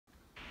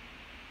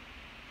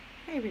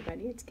Hi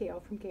everybody, it's Gail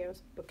from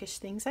Gail's Bookish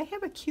Things. I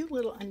have a cute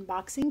little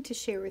unboxing to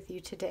share with you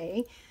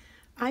today.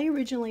 I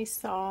originally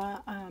saw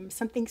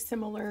something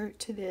similar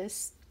to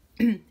this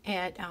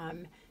at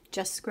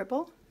Just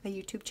Scribble, the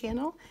YouTube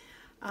channel.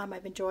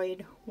 I've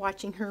enjoyed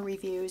watching her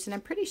reviews, and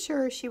I'm pretty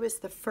sure she was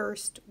the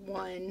first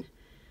one.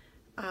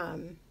 I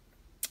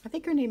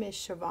think her name is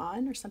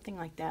Siobhan or something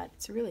like that.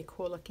 It's a really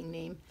cool looking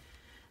name.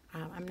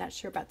 I'm not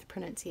sure about the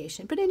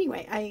pronunciation, but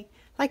anyway, I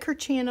like her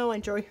channel,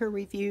 enjoy her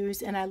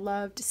reviews, and I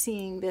loved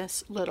seeing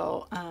this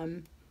little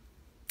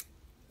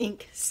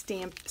ink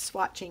stamp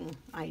swatching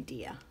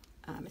idea.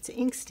 It's an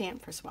ink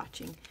stamp for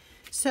swatching.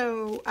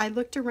 So I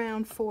looked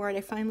around for it.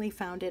 I finally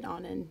found it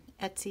on an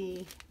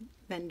Etsy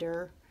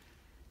vendor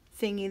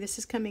thingy. This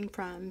is coming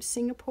from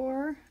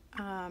Singapore.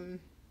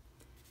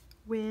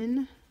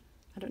 Win.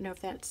 I don't know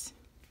if that's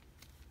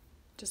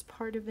just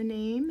part of the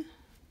name,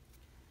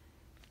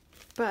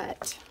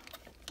 but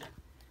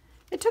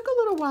it took a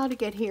little while to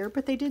get here,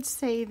 but they did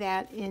say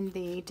that in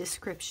the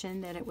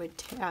description that it would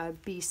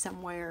be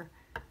somewhere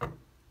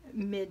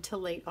mid to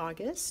late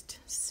August,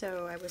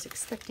 so I was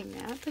expecting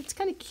that. But it's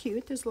kind of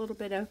cute. There's a little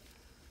bit of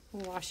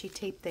washi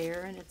tape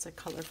there, and it's a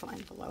colorful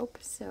envelope,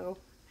 so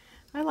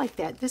I like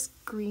that. This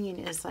green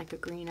is like a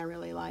green I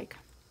really like.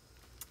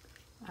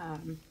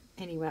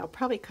 Anyway, I'll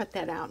probably cut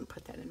that out and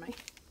put that in my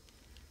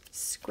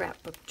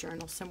scrapbook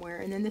journal somewhere.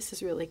 And then this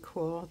is really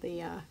cool,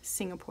 the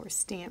Singapore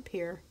stamp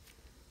here.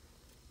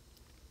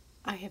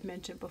 I have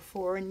mentioned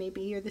before, and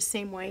maybe you're the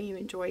same way, you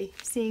enjoy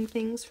seeing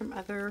things from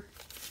other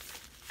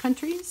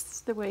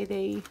countries, the way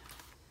they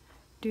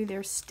do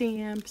their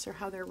stamps or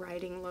how their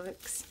writing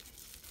looks.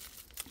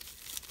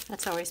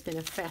 That's always been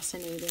a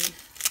fascinating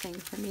thing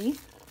for me.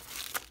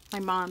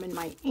 My mom and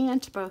my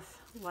aunt both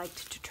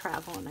liked to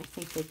travel, and I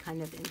think they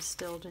kind of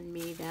instilled in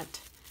me that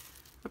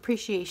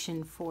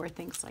appreciation for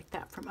things like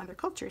that from other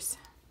cultures,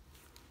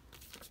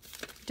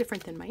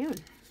 different than my own.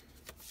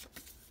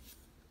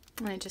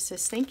 And it just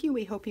says, thank you,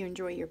 we hope you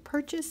enjoy your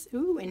purchase.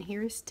 Ooh, and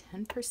here's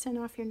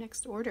 10% off your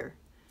next order.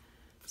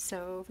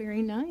 So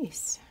very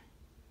nice.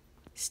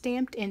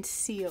 Stamped and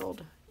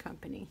Sealed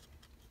Company.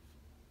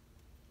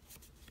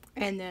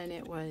 And then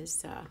it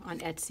was on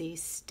Etsy,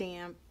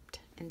 stamped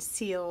and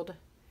sealed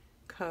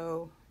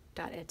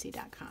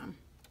co.etsy.com.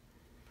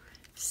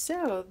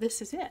 So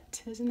this is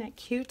it. Isn't that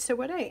cute? So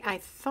what I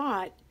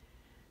thought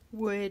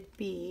would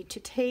be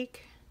to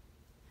take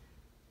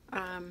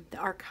the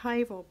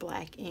archival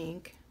black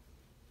ink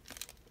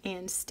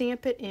and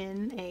stamp it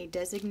in a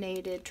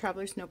designated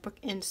Traveler's Notebook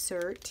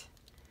insert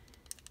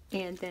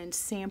and then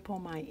sample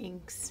my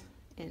inks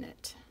in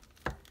it.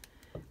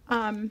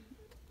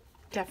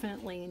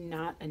 Definitely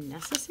not a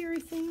necessary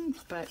thing,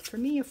 but for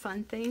me a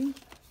fun thing.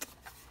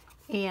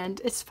 And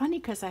it's funny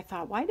because I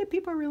thought, why do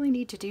people really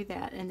need to do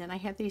that? And then I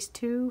have these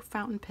two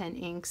fountain pen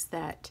inks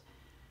that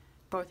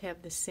both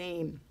have the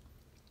same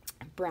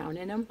brown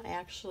in them. I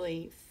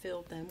actually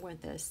filled them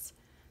with this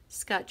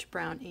Scotch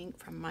brown ink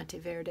from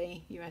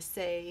Monteverde,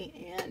 USA,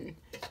 and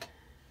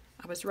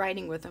I was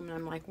writing with them, and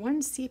I'm like,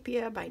 one's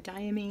sepia by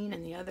Diamine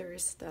and the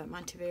other's the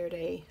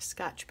Monteverde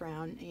Scotch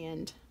brown,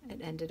 and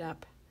it ended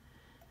up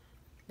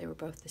they were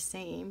both the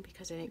same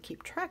because I didn't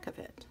keep track of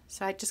it.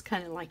 So I just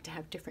kind of like to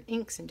have different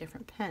inks and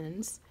different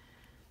pens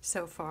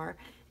so far.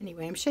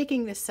 Anyway, I'm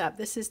shaking this up.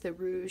 This is the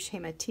Rouge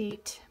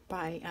Hématite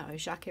by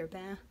Jacques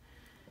Herbin.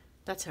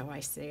 That's how I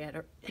say it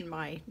in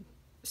my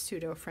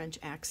pseudo-French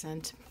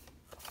accent.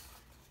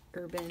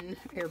 Urban,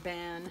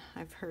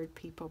 I've heard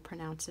people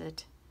pronounce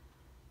it,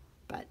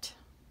 but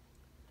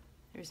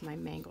there's my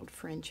mangled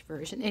French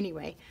version.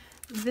 Anyway,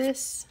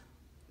 this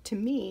to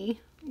me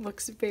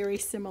looks very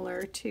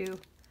similar to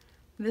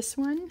this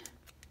one.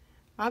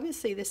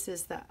 Obviously this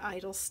is the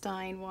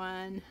Edelstein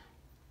one.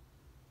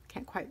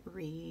 Can't quite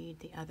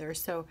read the other,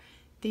 so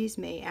these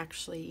may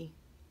actually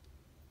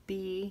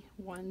be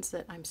ones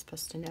that I'm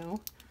supposed to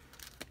know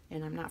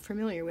and I'm not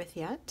familiar with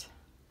yet.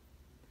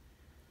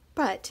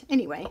 But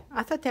anyway,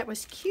 I thought that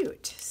was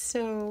cute.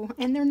 So,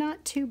 and they're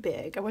not too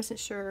big. I wasn't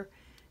sure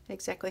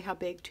exactly how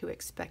big to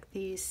expect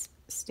these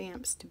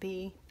stamps to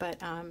be,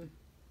 but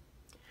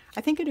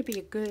I think it would be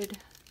a good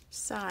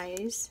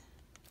size.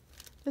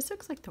 This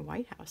looks like the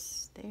White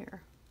House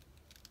there,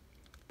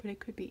 but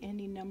it could be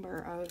any number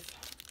of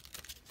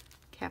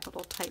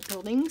Capitol type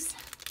buildings,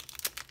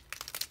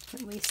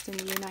 at least in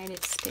the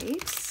United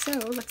States. So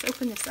let's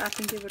open this up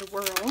and give it a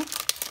whirl.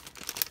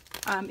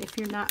 If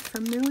you're not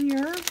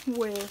familiar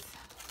with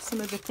some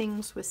of the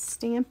things with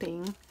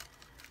stamping,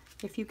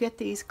 if you get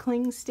these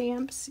cling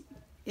stamps,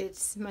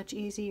 it's much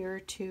easier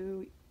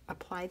to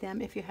apply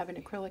them if you have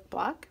an acrylic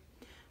block.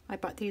 I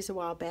bought these a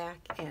while back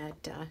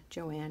at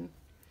Joann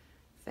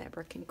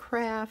Fabric and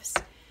Crafts,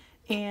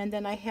 and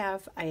then I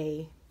have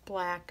a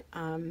black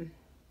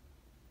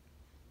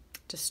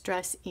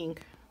distress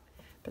ink,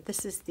 but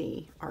this is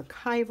the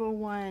archival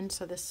one,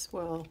 so this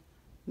will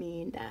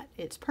mean that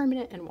it's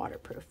permanent and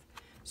waterproof.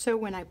 So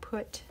when I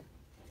put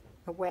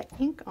a wet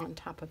ink on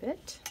top of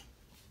it,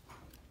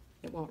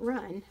 it won't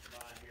run.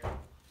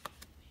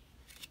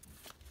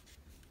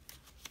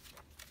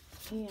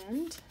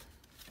 And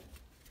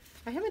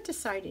I haven't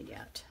decided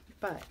yet,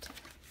 but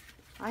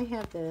I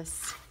have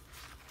this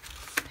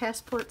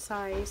passport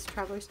size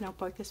traveler's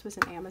notebook. This was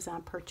an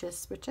Amazon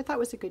purchase, which I thought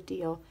was a good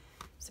deal.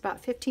 It's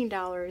about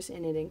 $15,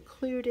 and it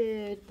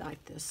included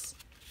like this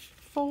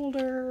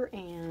folder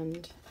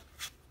and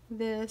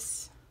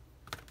this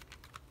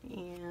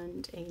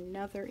and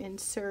another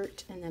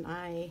insert, and then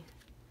I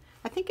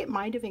think it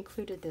might have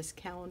included this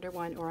calendar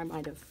one, or I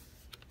might have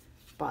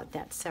bought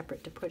that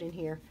separate to put in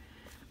here.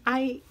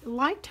 I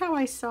liked how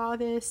I saw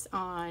this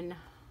on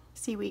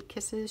Seaweed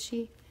Kisses.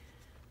 She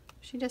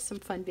does some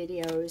fun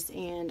videos,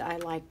 and I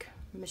like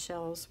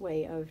Michelle's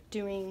way of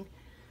doing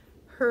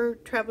her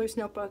traveler's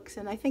notebooks,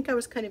 and I think I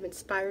was kind of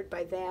inspired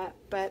by that.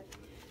 But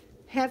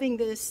having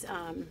this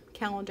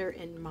calendar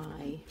in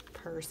my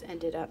purse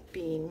ended up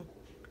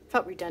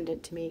felt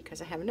redundant to me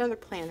because I have another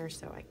planner,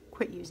 so I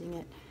quit using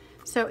it.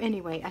 So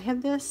anyway, I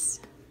have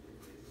this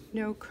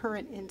no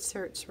current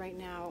inserts right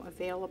now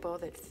available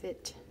that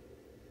fit.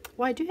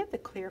 Well, I do have the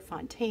clear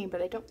Fontaine,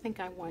 but I don't think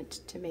I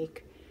want to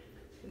make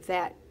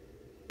that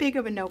big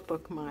of a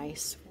notebook my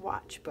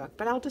swatch book,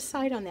 but I'll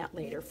decide on that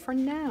later. For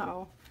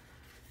now,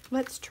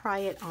 let's try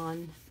it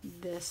on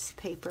this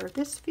paper.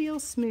 This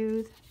feels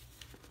smooth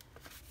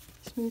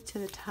to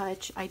the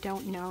touch. I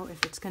don't know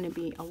if it's going to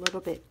be a little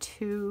bit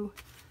too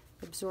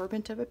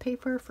absorbent of a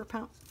paper for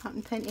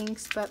fountain pen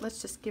inks, but let's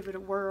just give it a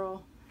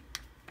whirl,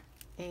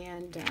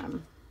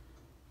 and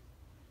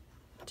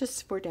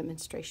just for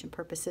demonstration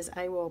purposes,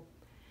 I will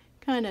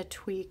kind of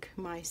tweak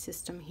my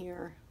system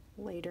here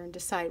later and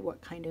decide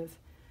what kind of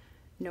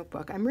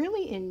notebook. I'm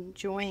really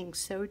enjoying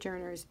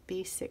Sojourner's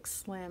B6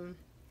 Slim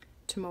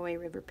Tomoe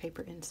River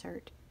paper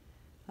insert.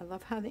 I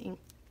love how the ink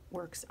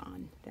works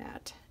on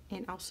that,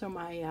 and also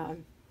my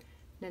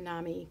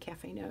Nanami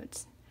Cafe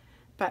Notes.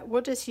 But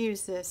we'll just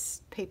use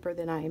this paper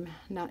that I'm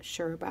not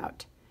sure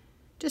about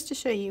just to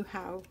show you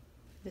how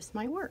this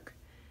might work.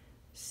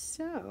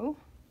 So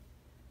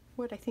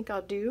what I think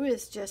I'll do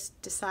is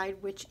just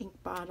decide which ink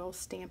bottle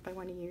stamp I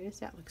want to use.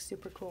 That looks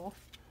super cool.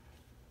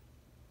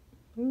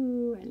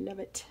 Ooh, I love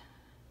it.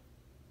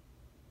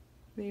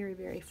 Very,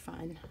 very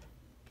fun.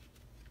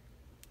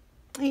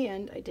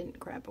 And I didn't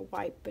grab a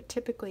wipe, but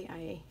typically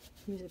I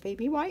use a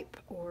baby wipe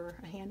or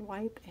a hand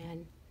wipe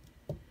and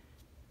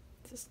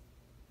just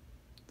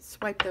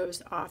swipe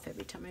those off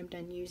every time I'm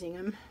done using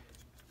them.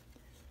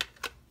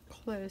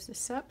 Close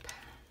this up.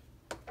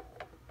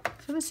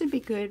 So this would be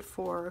good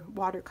for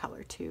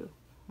watercolor too.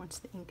 Once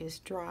the ink is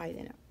dry,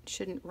 then it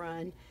shouldn't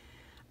run.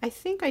 I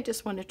think I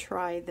just want to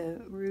try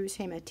the Rouge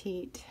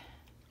Hématite,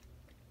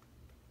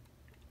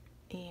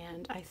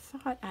 and I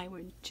thought I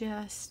would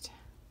just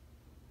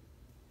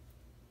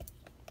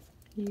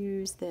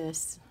use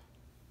this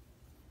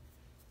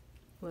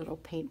little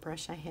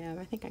paintbrush I have.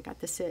 I think I got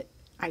this at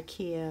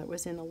IKEA. It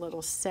was in a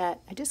little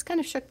set. I just kind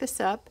of shook this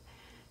up.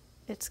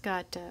 It's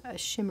got a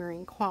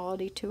shimmering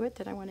quality to it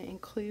that I want to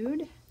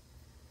include, if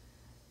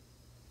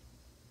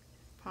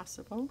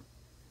possible.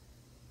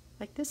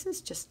 Like, this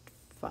is just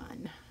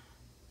fun.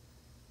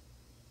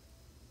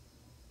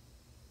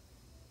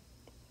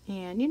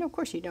 And, you know, of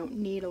course you don't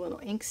need a little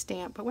ink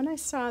stamp, but when I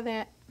saw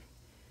that,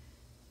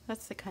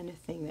 that's the kind of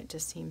thing that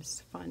just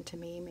seems fun to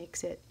me.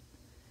 Makes it,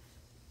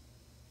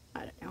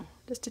 I don't know,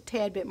 just a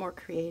tad bit more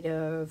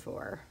creative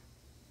or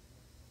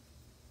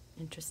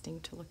interesting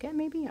to look at,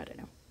 maybe. I don't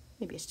know.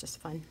 Maybe it's just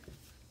fun.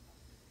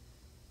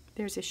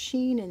 There's a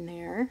sheen in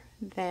there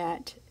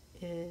that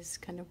is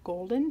kind of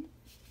golden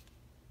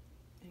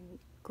and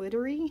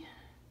glittery.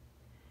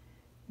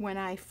 When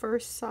I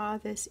first saw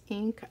this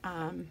ink,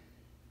 I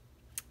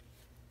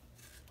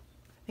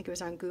think it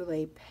was on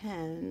Goulet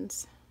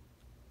pens,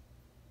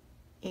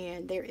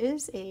 and there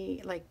is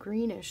a like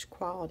greenish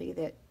quality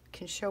that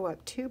can show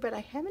up too, but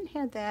I haven't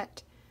had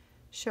that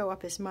show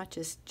up as much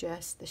as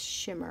just the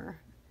shimmer.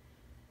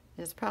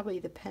 It's probably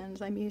the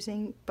pens I'm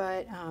using,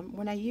 but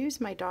when I use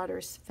my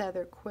daughter's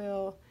feather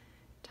quill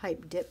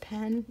type dip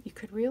pen, you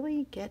could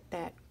really get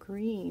that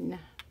green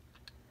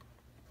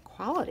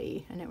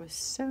quality, and it was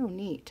so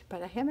neat,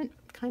 but I haven't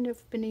kind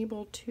of been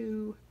able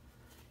to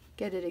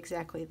get it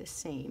exactly the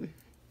same.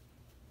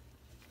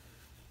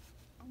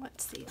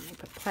 Let's see, let me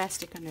put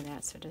plastic under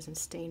that so it doesn't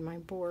stain my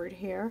board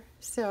here.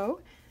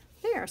 So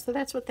there, so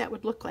that's what that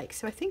would look like.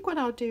 So I think what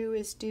I'll do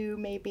is do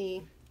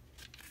maybe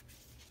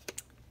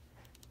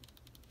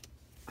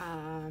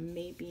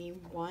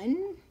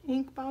one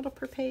ink bottle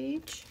per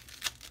page.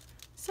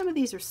 Some of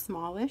these are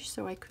smallish,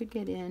 so I could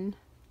get in,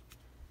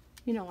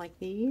 you know, like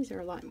these are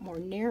a lot more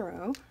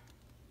narrow.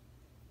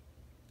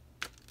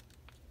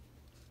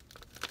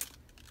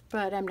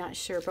 But I'm not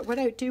sure. But what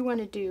I do want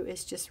to do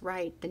is just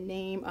write the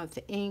name of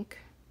the ink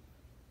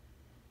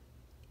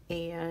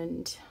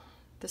and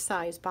the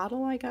size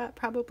bottle I got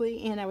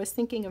probably. And I was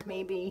thinking of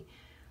maybe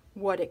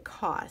what it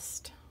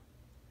cost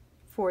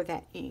for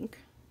that ink.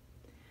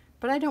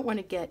 But I don't want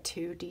to get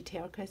too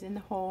detailed because in the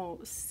whole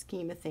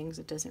scheme of things,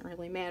 it doesn't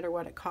really matter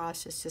what it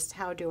costs. It's just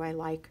how do I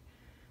like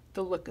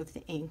the look of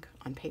the ink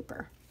on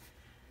paper.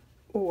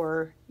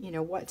 or, you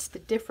know, what's the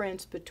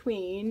difference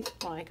between,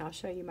 like I'll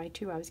show you my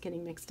two I was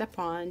getting mixed up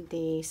on,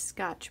 the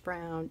Scotch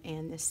Brown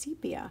and the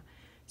Sepia.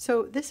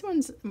 So this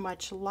one's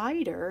much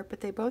lighter,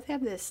 but they both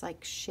have this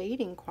like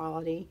shading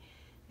quality.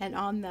 And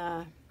on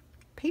the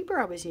paper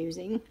I was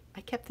using,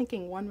 I kept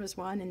thinking one was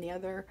one and the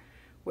other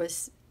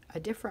was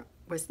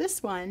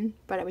this one,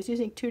 but I was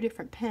using two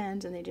different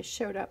pens and they just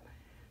showed up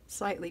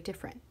slightly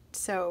different.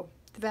 So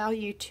the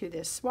value to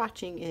this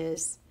swatching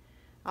is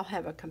I'll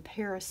have a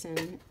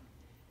comparison,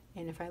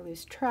 and if I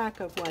lose track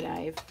of what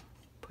I've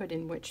put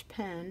in which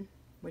pen,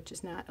 which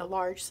is not a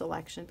large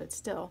selection, but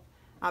still,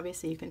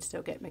 obviously you can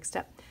still get mixed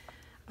up.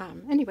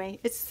 Anyway,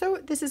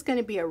 this is going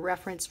to be a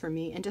reference for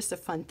me and just a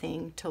fun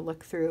thing to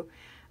look through.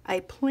 I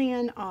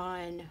plan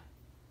on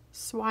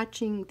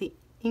swatching the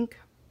ink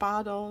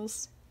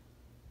bottles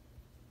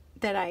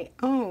that I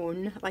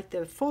own, like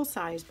the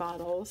full-size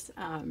bottles,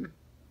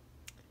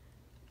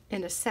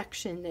 in a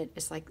section that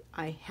is like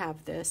I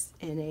have this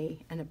in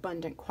an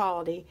abundant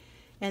quality,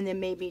 and then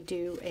maybe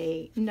do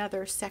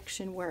another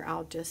section where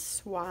I'll just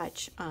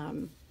swatch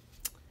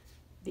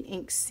the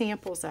ink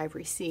samples I've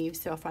received.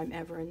 So if I'm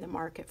ever in the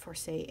market for,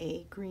 say,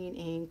 a green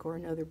ink or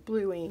another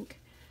blue ink,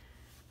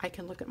 I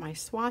can look at my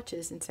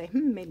swatches and say,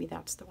 maybe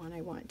that's the one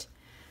I want.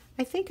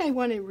 I think I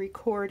want to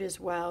record as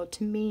well.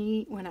 To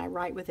me, when I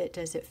write with it,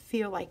 does it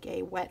feel like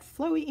a wet,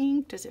 flowy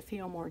ink? Does it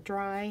feel more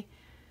dry?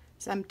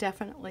 So I'm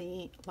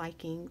definitely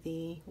liking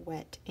the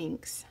wet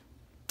inks.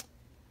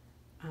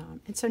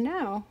 And so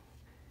now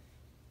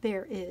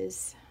there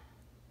is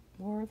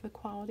more of the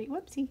quality,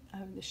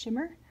 of the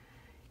shimmer.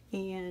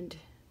 And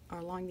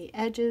along the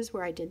edges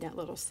where I did that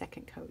little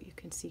second coat, you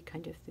can see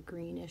kind of the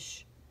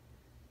greenish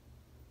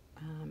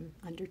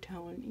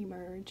undertone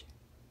emerge.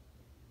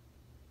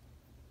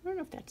 I don't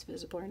know if that's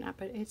visible or not,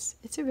 but it's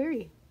a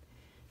very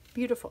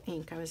beautiful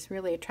ink. I was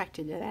really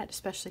attracted to that,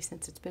 especially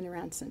since it's been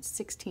around since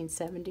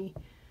 1670.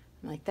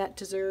 I'm like, that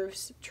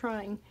deserves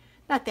trying.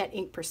 Not that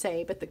ink per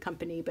se, but the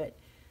company. But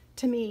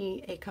to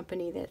me, a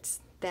company that's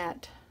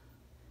that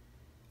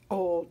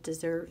old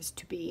deserves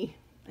to be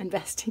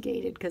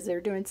investigated because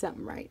they're doing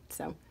something right.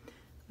 So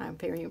I'm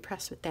very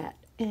impressed with that.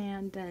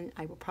 And then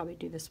I will probably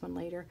do this one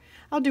later.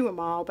 I'll do them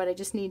all, but I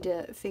just need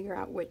to figure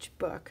out which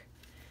book.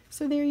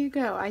 So there you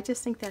go. I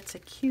just think that's a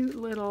cute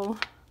little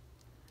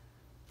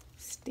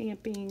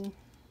stamping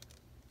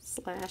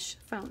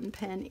 / fountain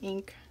pen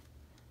ink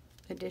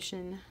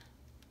edition.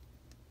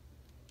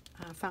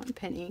 Fountain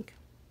pen ink,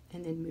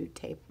 and then mood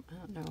tape. I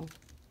don't know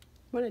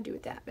what I do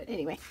with that, but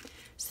anyway.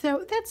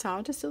 So that's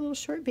all. Just a little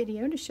short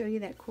video to show you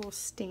that cool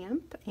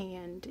stamp.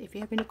 And if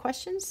you have any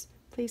questions,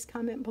 please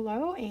comment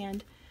below,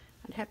 and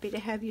I'm happy to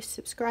have you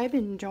subscribe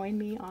and join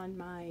me on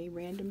my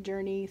random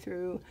journey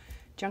through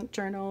junk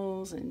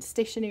journals and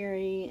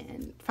stationery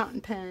and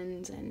fountain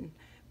pens and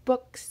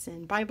books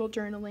and Bible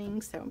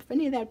journaling. So if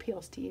any of that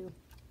appeals to you,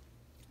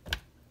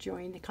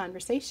 join the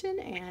conversation,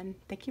 and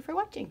thank you for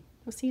watching.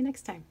 We'll see you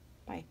next time.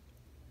 Bye.